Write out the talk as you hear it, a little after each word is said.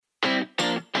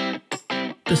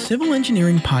The Civil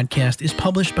Engineering Podcast is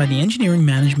published by the Engineering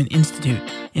Management Institute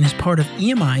and is part of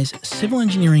EMI's Civil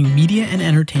Engineering Media and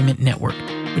Entertainment Network,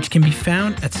 which can be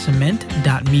found at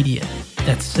cement.media.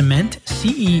 That's cement,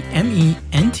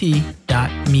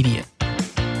 CEMENT.media.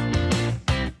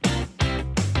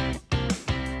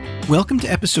 Welcome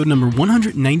to episode number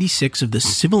 196 of the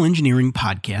Civil Engineering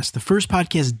Podcast, the first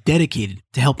podcast dedicated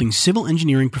to helping civil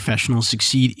engineering professionals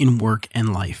succeed in work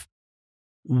and life.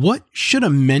 What should a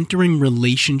mentoring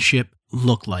relationship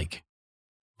look like?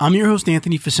 I'm your host,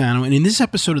 Anthony Fasano, and in this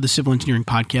episode of the Civil Engineering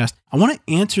Podcast, I want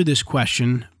to answer this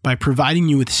question by providing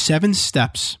you with 7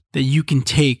 steps that you can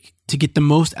take to get the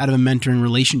most out of a mentoring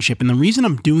relationship. And the reason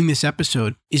I'm doing this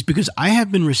episode is because I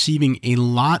have been receiving a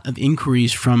lot of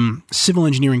inquiries from civil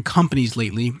engineering companies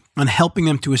lately on helping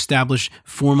them to establish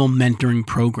formal mentoring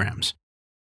programs.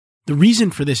 The reason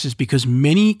for this is because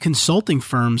many consulting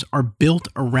firms are built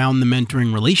around the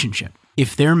mentoring relationship.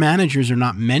 If their managers are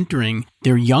not mentoring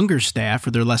their younger staff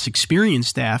or their less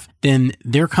experienced staff, then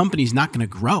their company's not going to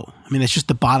grow. I mean, that's just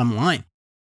the bottom line.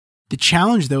 The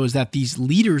challenge, though, is that these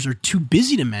leaders are too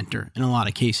busy to mentor in a lot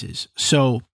of cases.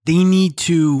 So they need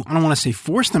to, I don't want to say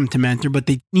force them to mentor, but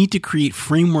they need to create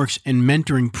frameworks and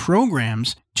mentoring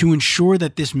programs to ensure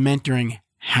that this mentoring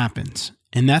happens.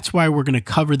 And that's why we're going to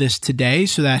cover this today,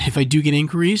 so that if I do get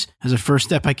inquiries, as a first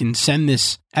step, I can send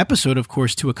this episode, of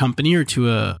course, to a company or to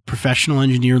a professional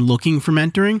engineer looking for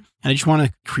mentoring. And I just want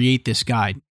to create this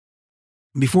guide.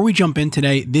 Before we jump in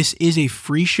today, this is a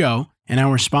free show, and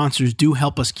our sponsors do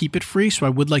help us keep it free. So I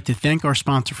would like to thank our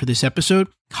sponsor for this episode,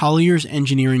 Colliers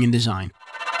Engineering and Design.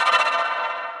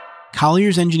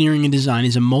 Colliers Engineering and Design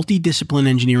is a multidiscipline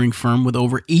engineering firm with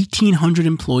over 1,800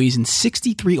 employees in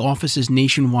 63 offices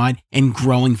nationwide and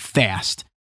growing fast.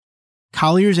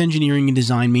 Colliers Engineering and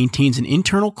Design maintains an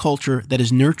internal culture that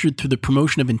is nurtured through the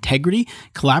promotion of integrity,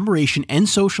 collaboration, and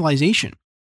socialization.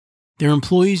 Their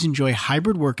employees enjoy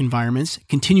hybrid work environments,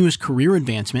 continuous career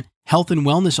advancement, health and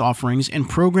wellness offerings, and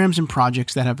programs and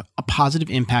projects that have a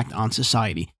positive impact on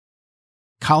society.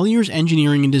 Colliers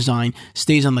Engineering and Design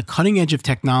stays on the cutting edge of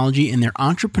technology, and their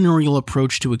entrepreneurial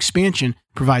approach to expansion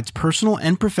provides personal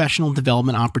and professional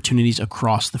development opportunities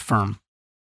across the firm.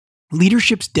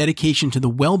 Leadership's dedication to the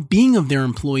well-being of their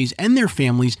employees and their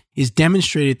families is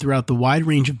demonstrated throughout the wide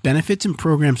range of benefits and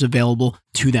programs available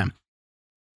to them.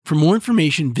 For more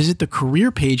information, visit the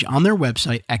career page on their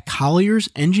website at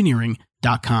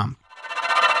colliersengineering.com.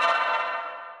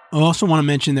 I also want to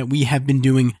mention that we have been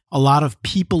doing a lot of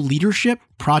people leadership,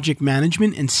 project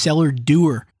management, and seller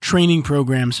doer training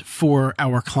programs for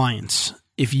our clients.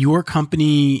 If your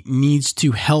company needs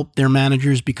to help their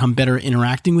managers become better at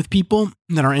interacting with people,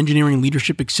 then our Engineering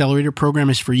Leadership Accelerator program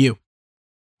is for you.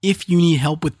 If you need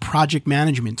help with project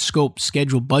management, scope,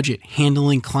 schedule, budget,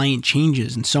 handling client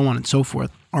changes, and so on and so forth,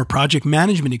 our Project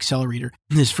Management Accelerator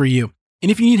is for you. And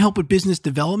if you need help with business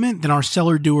development, then our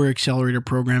Seller Doer Accelerator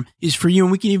program is for you,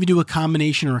 and we can even do a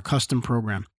combination or a custom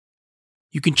program.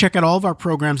 You can check out all of our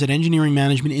programs at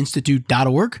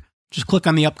engineeringmanagementinstitute.org. Just click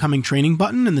on the upcoming training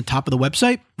button in the top of the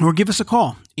website, or give us a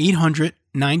call,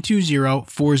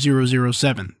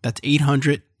 800-920-4007. That's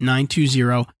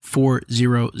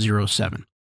 800-920-4007.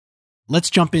 Let's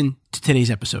jump into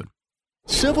today's episode.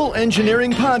 Civil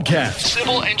Engineering Podcast.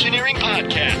 Civil Engineering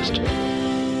Podcast.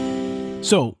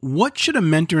 So, what should a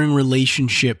mentoring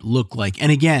relationship look like?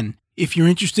 And again, if you're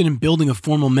interested in building a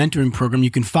formal mentoring program, you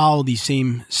can follow these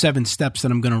same 7 steps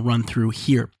that I'm going to run through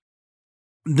here.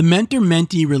 The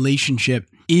mentor-mentee relationship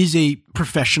is a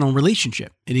professional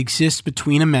relationship. It exists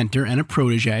between a mentor and a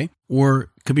protege,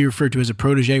 or could be referred to as a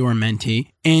protege or a mentee.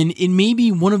 And it may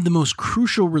be one of the most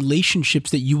crucial relationships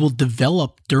that you will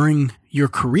develop during your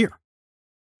career.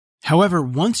 However,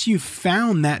 once you've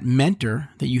found that mentor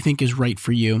that you think is right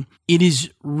for you, it is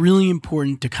really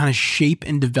important to kind of shape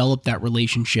and develop that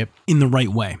relationship in the right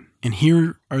way. And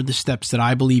here are the steps that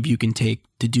I believe you can take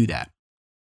to do that.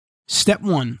 Step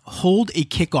 1, hold a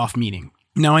kickoff meeting.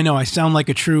 Now, I know I sound like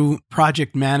a true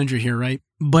project manager here, right?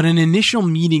 But an initial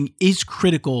meeting is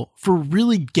critical for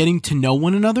really getting to know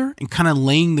one another and kind of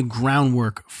laying the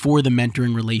groundwork for the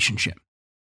mentoring relationship.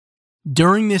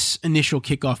 During this initial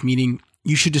kickoff meeting,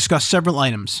 you should discuss several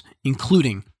items,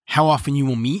 including how often you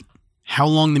will meet, how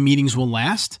long the meetings will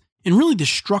last, and really the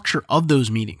structure of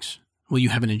those meetings. Will you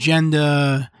have an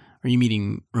agenda? Are you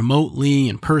meeting remotely,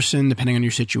 in person, depending on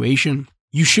your situation?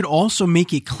 You should also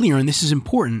make it clear, and this is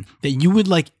important, that you would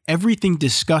like everything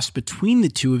discussed between the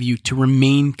two of you to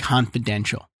remain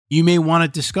confidential. You may want to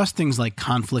discuss things like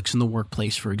conflicts in the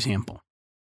workplace, for example.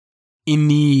 In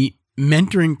the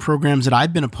mentoring programs that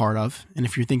I've been a part of, and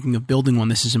if you're thinking of building one,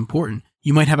 this is important,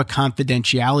 you might have a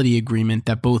confidentiality agreement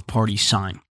that both parties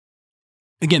sign.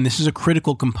 Again, this is a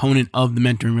critical component of the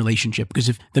mentoring relationship because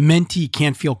if the mentee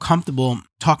can't feel comfortable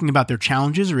talking about their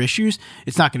challenges or issues,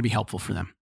 it's not going to be helpful for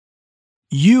them.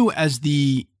 You, as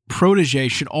the protege,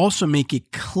 should also make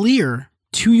it clear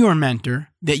to your mentor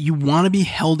that you want to be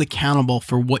held accountable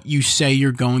for what you say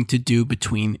you're going to do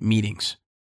between meetings.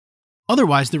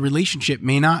 Otherwise, the relationship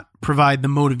may not provide the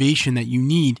motivation that you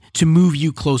need to move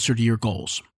you closer to your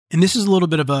goals. And this is a little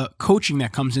bit of a coaching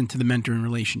that comes into the mentoring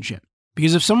relationship.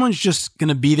 Because if someone's just going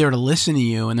to be there to listen to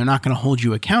you and they're not going to hold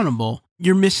you accountable,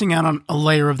 you're missing out on a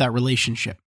layer of that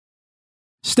relationship.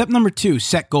 Step number 2,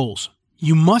 set goals.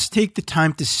 You must take the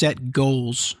time to set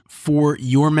goals for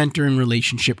your mentoring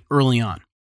relationship early on.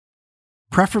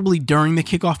 Preferably during the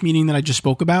kickoff meeting that I just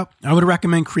spoke about, I would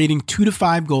recommend creating 2 to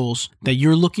 5 goals that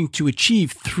you're looking to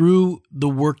achieve through the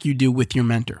work you do with your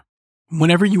mentor.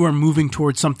 Whenever you are moving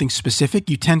towards something specific,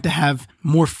 you tend to have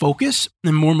more focus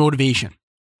and more motivation.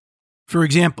 For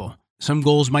example, some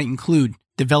goals might include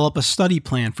develop a study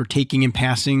plan for taking and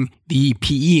passing the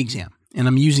PE exam. And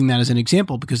I'm using that as an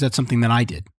example because that's something that I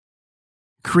did.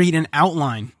 Create an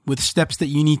outline with steps that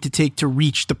you need to take to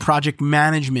reach the project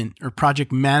management or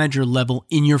project manager level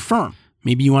in your firm.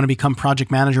 Maybe you want to become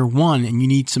project manager 1 and you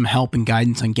need some help and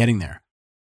guidance on getting there.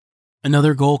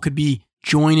 Another goal could be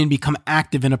join and become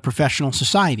active in a professional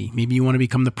society. Maybe you want to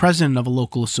become the president of a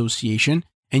local association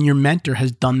and your mentor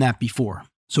has done that before.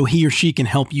 So he or she can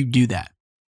help you do that.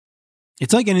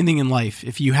 It's like anything in life.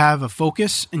 If you have a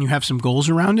focus and you have some goals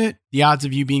around it, the odds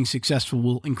of you being successful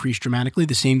will increase dramatically.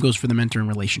 The same goes for the mentoring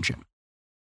relationship.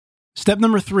 Step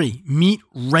number 3, meet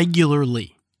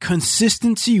regularly.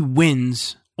 Consistency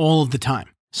wins all of the time,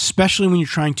 especially when you're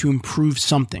trying to improve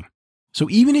something. So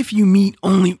even if you meet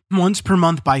only once per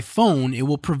month by phone, it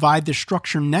will provide the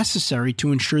structure necessary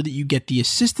to ensure that you get the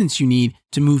assistance you need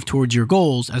to move towards your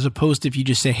goals, as opposed to if you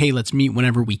just say, hey, let's meet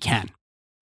whenever we can.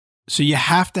 So you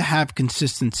have to have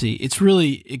consistency.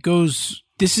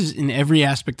 This is in every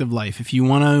aspect of life. If you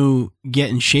want to get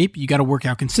in shape, you got to work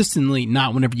out consistently,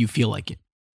 not whenever you feel like it.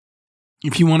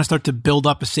 If you want to start to build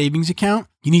up a savings account,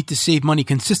 you need to save money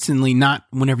consistently, not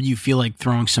whenever you feel like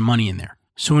throwing some money in there.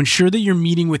 So ensure that you're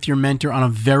meeting with your mentor on a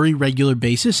very regular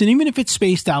basis. And even if it's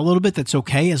spaced out a little bit, that's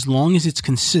okay. As long as it's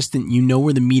consistent, you know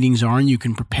where the meetings are and you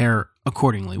can prepare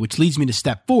accordingly, which leads me to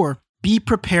step 4, be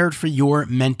prepared for your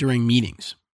mentoring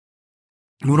meetings.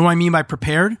 What do I mean by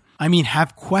prepared? I mean,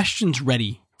 have questions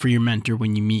ready for your mentor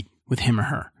when you meet with him or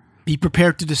her. Be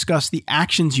prepared to discuss the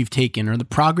actions you've taken or the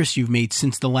progress you've made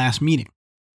since the last meeting.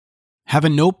 Have a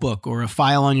notebook or a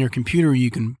file on your computer where you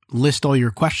can list all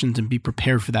your questions and be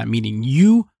prepared for that meeting.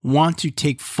 You want to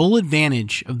take full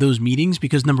advantage of those meetings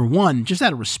because, number 1, just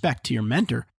out of respect to your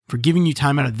mentor for giving you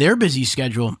time out of their busy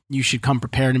schedule, you should come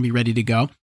prepared and be ready to go.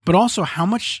 But also, how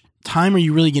much time are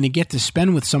you really going to get to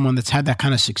spend with someone that's had that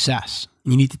kind of success?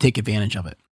 You need to take advantage of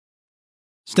it.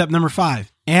 Step number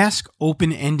 5, ask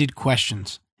open-ended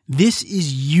questions. This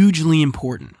is hugely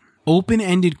important.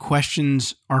 Open-ended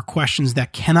questions are questions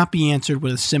that cannot be answered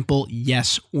with a simple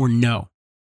yes or no.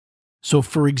 So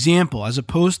for example, as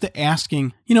opposed to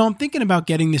asking, I'm thinking about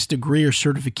getting this degree or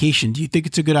certification. Do you think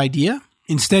it's a good idea?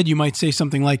 Instead, you might say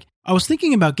something like, I was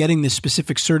thinking about getting this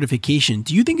specific certification.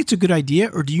 Do you think it's a good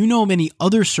idea, or do you know of any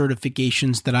other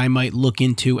certifications that I might look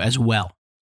into as well?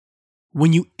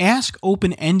 When you ask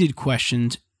open-ended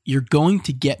questions, you're going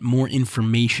to get more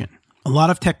information. A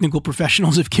lot of technical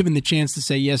professionals, if given the chance to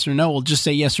say yes or no, will just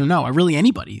say yes or no. Really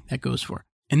anybody that goes for it.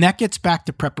 And that gets back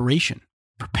to preparation.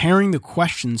 Preparing the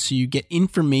questions so you get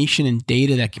information and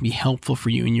data that can be helpful for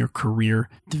you in your career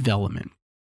development.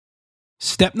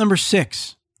 Step number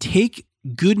 6, take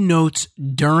good notes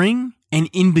during and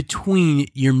in between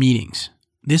your meetings.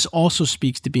 This also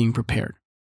speaks to being prepared.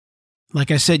 Like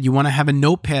I said, you want to have a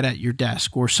notepad at your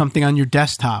desk or something on your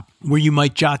desktop where you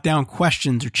might jot down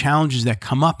questions or challenges that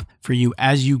come up for you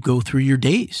as you go through your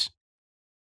days.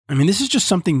 I mean, this is just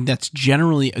something that's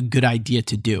generally a good idea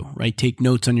to do, right? Take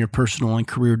notes on your personal and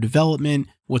career development,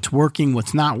 what's working,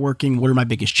 what's not working, what are my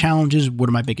biggest challenges, what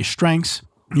are my biggest strengths.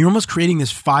 You're almost creating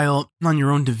this file on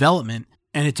your own development,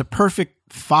 and it's a perfect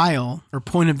file or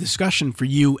point of discussion for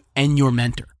you and your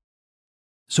mentor.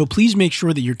 So please make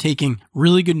sure that you're taking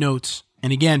really good notes.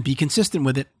 And again, be consistent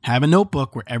with it. Have a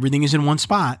notebook where everything is in one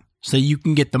spot so you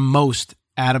can get the most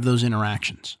out of those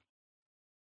interactions.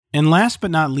 And last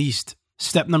but not least,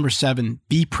 step number 7,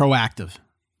 be proactive.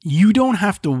 You don't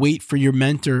have to wait for your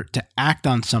mentor to act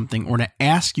on something or to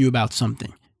ask you about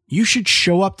something. You should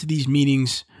show up to these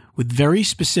meetings with very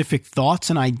specific thoughts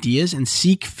and ideas and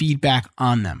seek feedback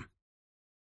on them.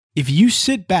 If you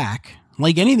sit back,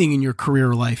 like anything in your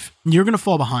career or life, you're going to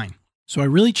fall behind. So I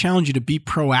really challenge you to be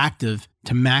proactive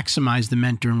to maximize the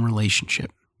mentoring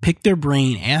relationship. Pick their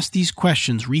brain, ask these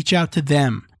questions, reach out to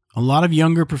them. A lot of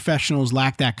younger professionals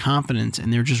lack that confidence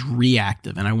and they're just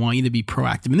reactive, and I want you to be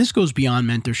proactive. And this goes beyond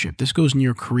mentorship. This goes in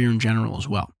your career in general as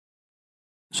well.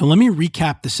 So let me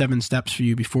recap the 7 steps for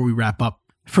you before we wrap up.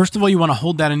 First of all, you want to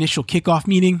hold that initial kickoff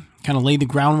meeting, kind of lay the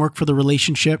groundwork for the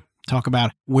relationship, talk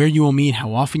about where you will meet,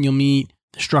 how often you'll meet,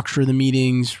 the structure of the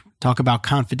meetings, talk about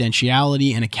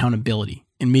confidentiality and accountability,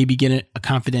 and maybe get a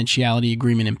confidentiality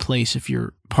agreement in place if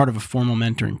you're part of a formal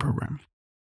mentoring program.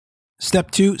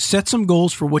 Step 2, set some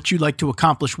goals for what you'd like to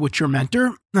accomplish with your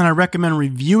mentor, and I recommend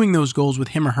reviewing those goals with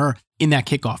him or her in that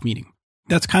kickoff meeting.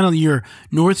 That's kind of your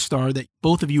North Star that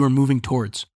both of you are moving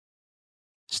towards.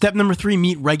 Step number 3,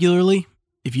 meet regularly.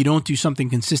 If you don't do something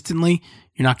consistently,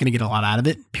 you're not going to get a lot out of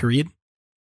it, period.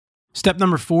 Step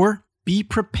number 4, be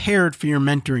prepared for your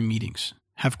mentoring meetings.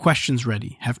 Have questions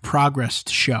ready. Have progress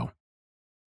to show.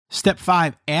 Step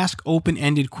 5, ask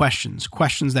open-ended questions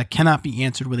that cannot be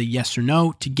answered with a yes or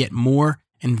no to get more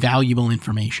and valuable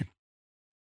information.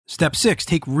 Step 6,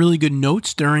 take really good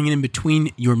notes during and in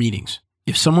between your meetings.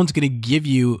 If someone's going to give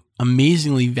you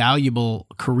amazingly valuable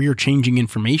career-changing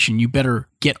information, you better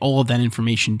get all of that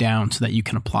information down so that you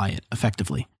can apply it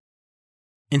effectively.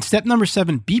 And step number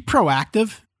 7, be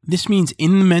proactive. This means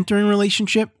in the mentoring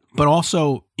relationship, but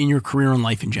also in your career and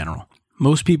life in general.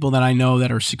 Most people that I know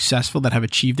that are successful, that have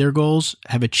achieved their goals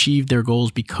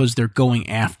because they're going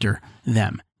after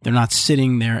them. They're not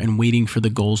sitting there and waiting for the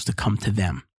goals to come to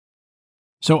them.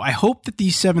 So I hope that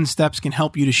these 7 steps can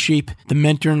help you to shape the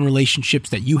mentoring relationships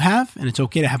that you have, and it's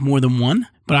okay to have more than one,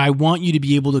 but I want you to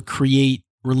be able to create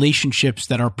relationships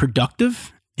that are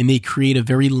productive and they create a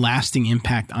very lasting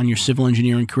impact on your civil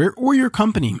engineering career or your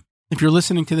company. If you're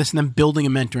listening to this and then building a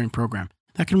mentoring program,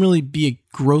 that can really be a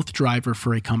growth driver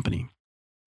for a company.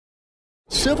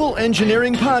 Civil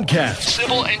Engineering Podcast.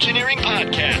 Civil Engineering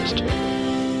Podcast.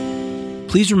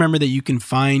 Please remember that you can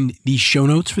find the show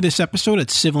notes for this episode at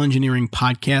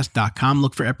civilengineeringpodcast.com.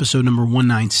 Look for episode number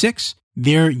 196.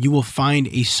 There you will find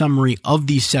a summary of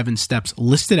these 7 steps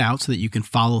listed out so that you can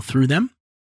follow through them.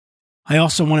 I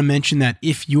also want to mention that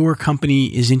if your company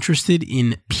is interested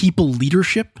in people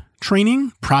leadership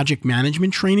training, project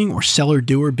management training, or seller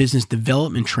doer business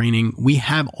development training, we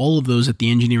have all of those at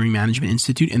the Engineering Management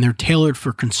Institute, and they're tailored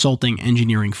for consulting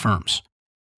engineering firms.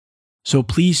 So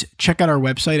please check out our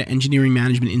website at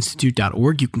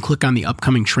engineeringmanagementinstitute.org. You can click on the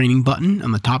upcoming training button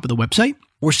on the top of the website,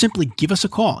 or simply give us a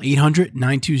call,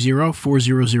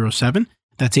 800-920-4007.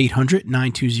 That's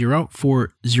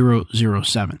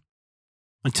 800-920-4007.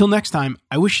 Until next time,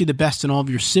 I wish you the best in all of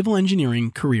your civil engineering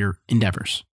career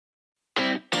endeavors.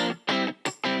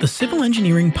 The Civil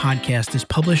Engineering Podcast is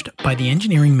published by the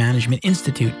Engineering Management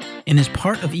Institute and is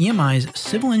part of EMI's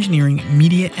Civil Engineering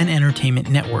Media and Entertainment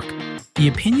Network. The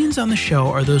opinions on the show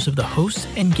are those of the hosts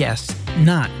and guests,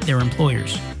 not their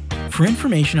employers. For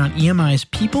information on EMI's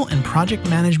people and project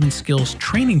management skills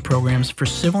training programs for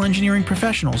civil engineering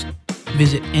professionals,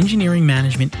 visit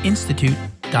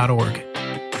engineeringmanagementinstitute.org.